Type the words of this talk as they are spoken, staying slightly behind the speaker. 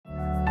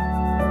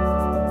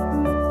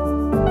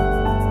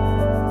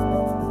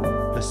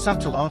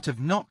Subtle Art of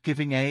Not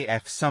Giving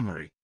AF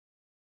Summary.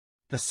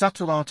 The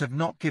subtle art of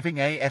not giving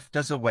AF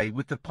does away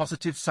with the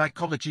positive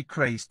psychology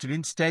craze to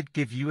instead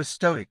give you a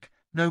stoic,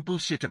 no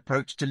bullshit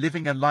approach to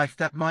living a life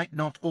that might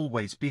not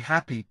always be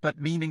happy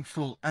but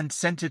meaningful and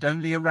centered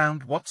only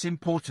around what's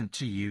important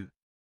to you.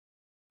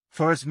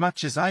 For as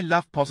much as I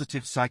love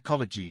positive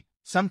psychology,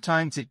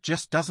 sometimes it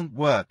just doesn't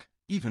work,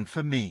 even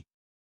for me.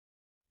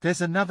 There's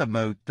another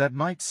mode that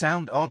might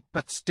sound odd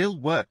but still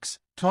works,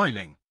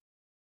 toiling.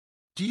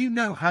 Do you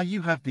know how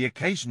you have the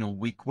occasional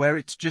week where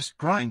it's just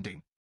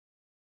grinding?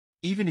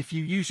 Even if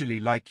you usually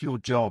like your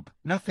job,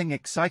 nothing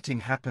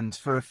exciting happens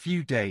for a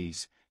few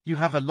days, you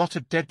have a lot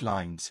of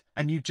deadlines,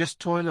 and you just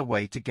toil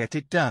away to get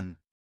it done.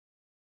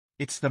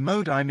 It's the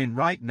mode I'm in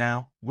right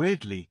now.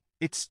 Weirdly,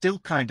 it's still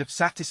kind of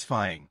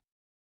satisfying.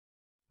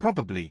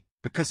 Probably,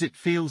 because it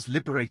feels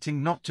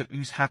liberating not to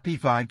ooze happy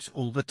vibes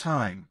all the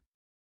time.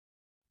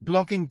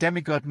 Blogging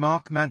demigod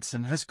Mark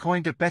Manson has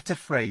coined a better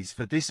phrase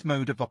for this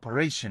mode of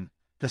operation,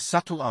 the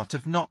subtle art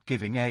of not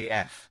giving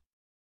AF.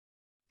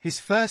 His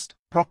first,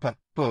 proper,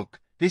 book,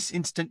 this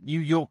instant New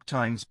York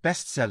Times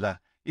bestseller,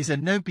 is a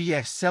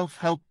no-BS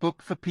self-help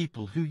book for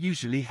people who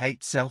usually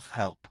hate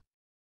self-help.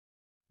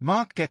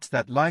 Mark gets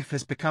that life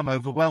has become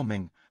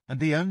overwhelming, and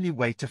the only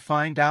way to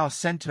find our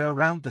center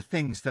around the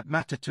things that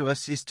matter to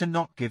us is to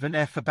not give an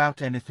F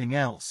about anything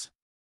else.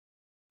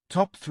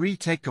 Top 3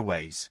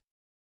 takeaways.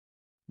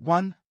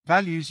 1.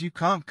 Values you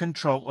can't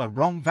control are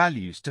wrong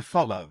values to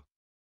follow.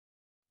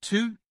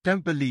 2.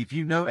 Don't believe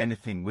you know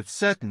anything with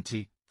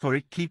certainty, for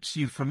it keeps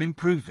you from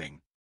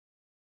improving.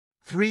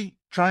 3.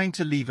 Trying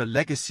to leave a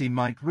legacy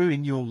might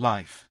ruin your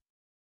life.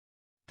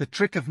 The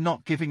trick of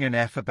not giving an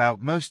F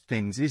about most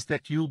things is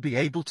that you'll be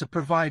able to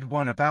provide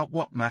one about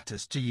what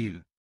matters to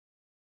you.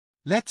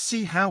 Let's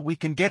see how we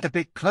can get a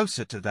bit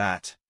closer to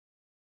that.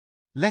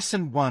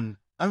 Lesson 1.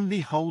 Only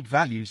hold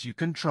values you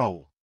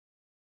control.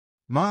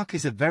 Mark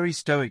is a very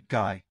stoic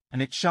guy,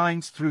 and it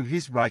shines through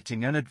his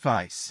writing and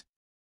advice.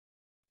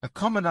 A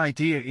common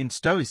idea in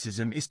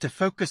Stoicism is to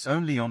focus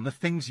only on the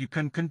things you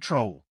can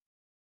control.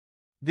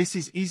 This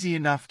is easy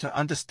enough to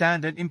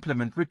understand and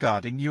implement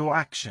regarding your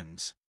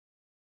actions.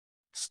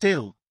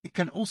 Still, it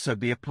can also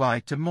be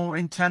applied to more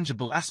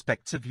intangible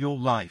aspects of your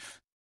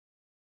life.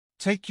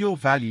 Take your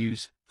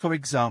values, for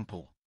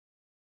example.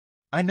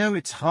 I know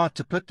it's hard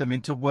to put them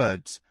into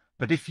words,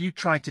 but if you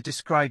try to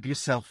describe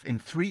yourself in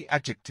 3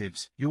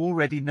 adjectives, you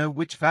already know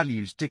which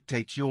values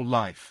dictate your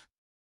life.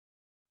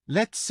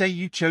 Let's say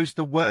you chose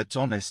the words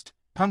honest,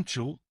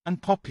 punctual,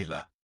 and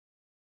popular.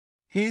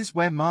 Here's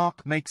where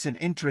Mark makes an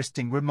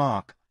interesting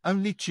remark: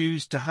 only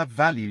choose to have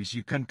values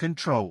you can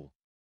control.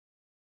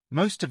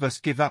 Most of us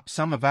give up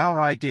some of our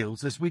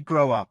ideals as we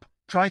grow up,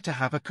 try to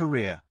have a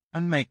career,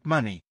 and make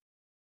money.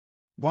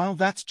 While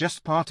that's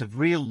just part of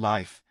real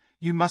life,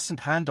 you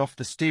mustn't hand off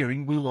the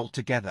steering wheel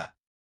altogether.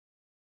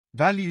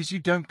 Values you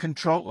don't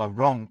control are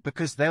wrong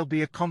because they'll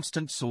be a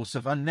constant source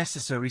of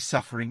unnecessary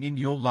suffering in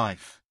your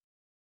life.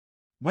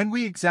 When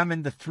we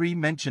examine the 3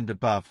 mentioned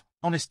above,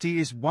 honesty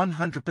is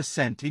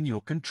 100% in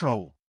your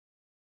control.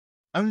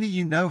 Only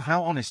you know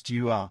how honest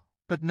you are,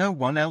 but no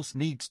one else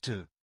needs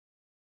to.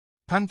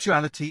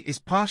 Punctuality is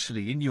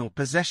partially in your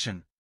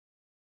possession.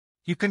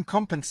 You can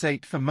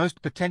compensate for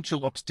most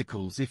potential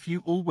obstacles if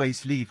you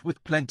always leave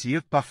with plenty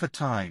of buffer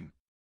time.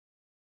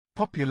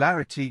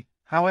 Popularity,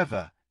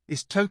 however,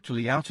 is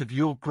totally out of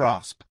your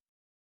grasp.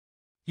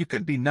 You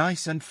can be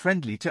nice and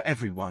friendly to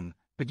everyone,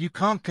 but you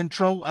can't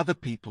control other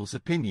people's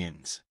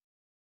opinions.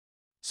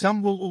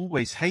 Some will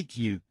always hate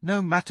you,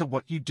 no matter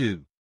what you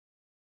do.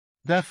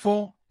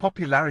 Therefore,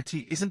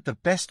 popularity isn't the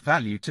best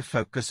value to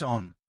focus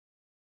on.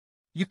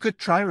 You could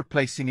try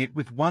replacing it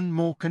with one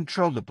more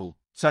controllable,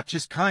 such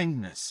as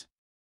kindness.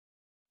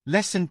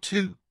 Lesson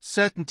 2.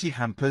 Certainty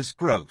hampers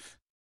growth.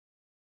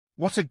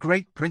 What a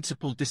great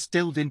principle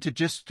distilled into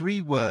just 3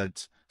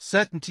 words: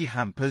 certainty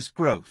hampers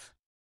growth.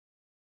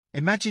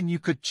 Imagine you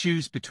could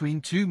choose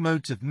between 2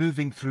 modes of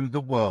moving through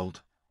the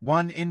world,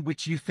 one in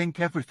which you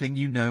think everything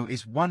you know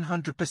is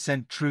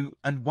 100% true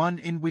and one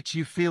in which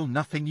you feel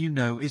nothing you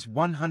know is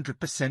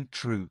 100%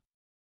 true.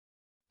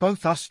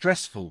 Both are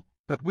stressful,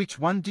 but which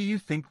one do you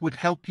think would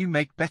help you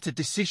make better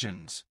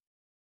decisions?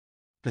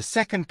 The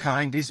second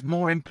kind is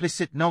more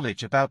implicit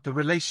knowledge about the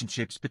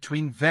relationships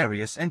between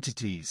various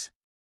entities.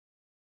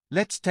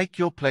 Let's take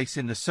your place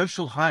in the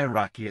social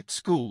hierarchy at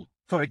school,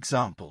 for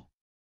example.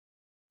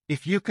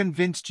 If you're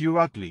convinced you're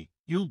ugly,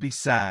 you'll be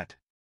sad.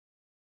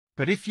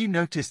 But if you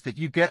notice that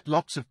you get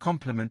lots of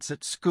compliments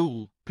at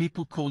school,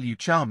 people call you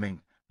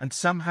charming, and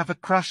some have a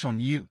crush on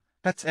you,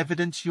 that's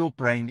evidence your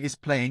brain is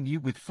playing you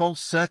with false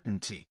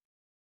certainty.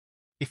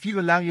 If you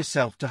allow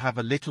yourself to have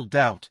a little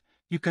doubt,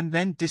 you can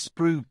then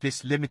disprove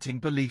this limiting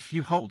belief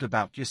you hold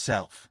about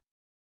yourself.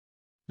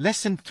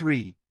 Lesson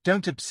 3.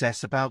 Don't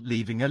obsess about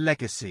leaving a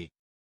legacy.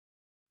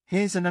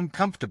 Here's an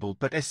uncomfortable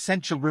but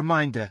essential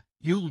reminder: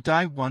 you'll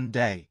die one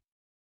day.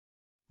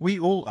 We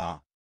all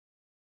are.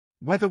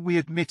 Whether we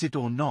admit it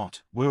or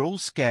not, we're all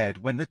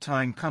scared when the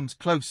time comes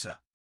closer.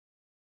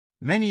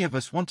 Many of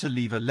us want to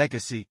leave a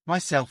legacy,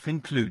 myself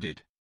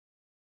included.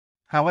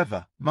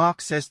 however, Mark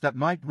says that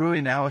might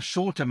ruin our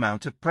short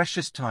amount of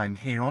precious time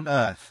here on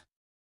Earth.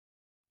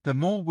 The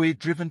more we're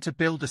driven to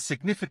build a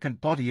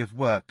significant body of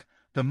work,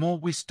 the more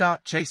we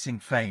start chasing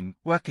fame,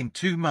 working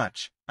too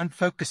much, and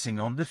focusing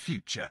on the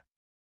future.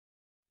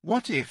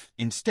 What if,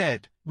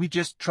 instead, we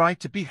just tried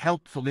to be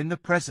helpful in the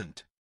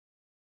present?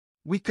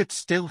 We could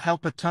still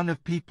help a ton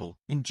of people,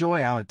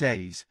 enjoy our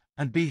days,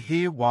 and be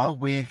here while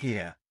we're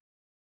here.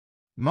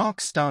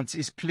 Mark's stance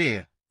is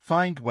clear: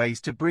 find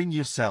ways to bring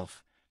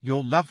yourself,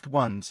 your loved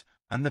ones,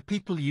 and the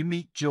people you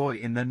meet joy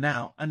in the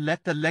now, and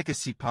let the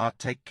legacy part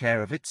take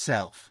care of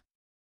itself.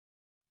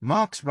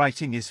 Mark's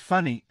writing is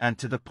funny and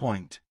to the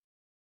point.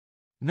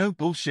 No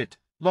bullshit,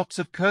 lots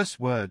of curse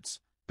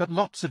words, but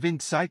lots of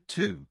insight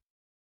too.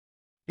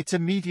 It's a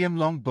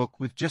medium-long book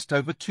with just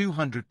over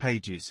 200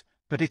 pages,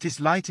 but it is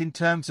light in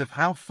terms of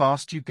how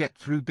fast you get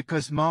through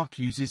because Mark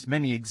uses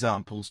many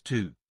examples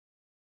too.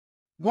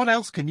 What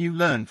else can you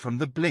learn from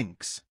the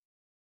Blinks?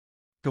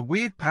 The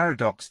weird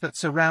paradox that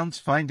surrounds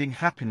finding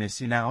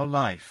happiness in our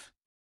life.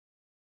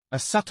 A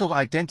subtle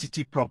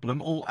identity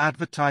problem all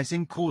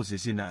advertising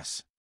causes in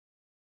us.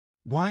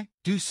 Why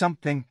do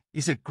something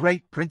is a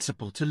great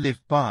principle to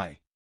live by.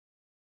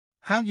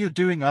 How you're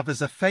doing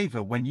others a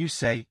favor when you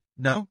say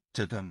no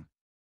to them.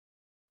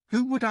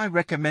 Who would I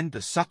recommend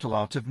The Subtle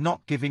Art of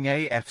Not Giving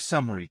AF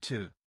summary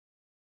to?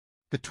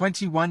 The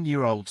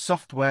 21-year-old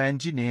software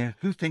engineer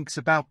who thinks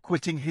about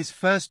quitting his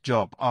first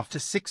job after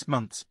 6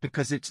 months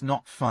because it's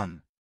not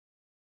fun.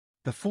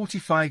 The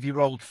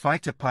 45-year-old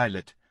fighter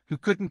pilot who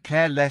couldn't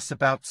care less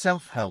about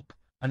self-help,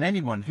 and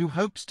anyone who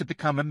hopes to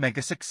become a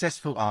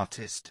mega-successful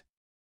artist.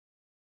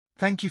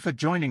 Thank you for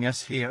joining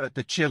us here at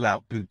the Chill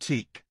Out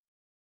Boutique.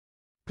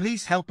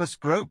 Please help us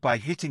grow by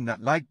hitting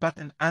that like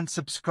button and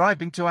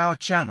subscribing to our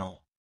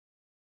channel.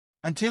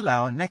 Until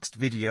our next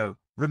video,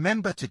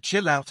 remember to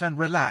chill out and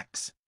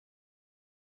relax.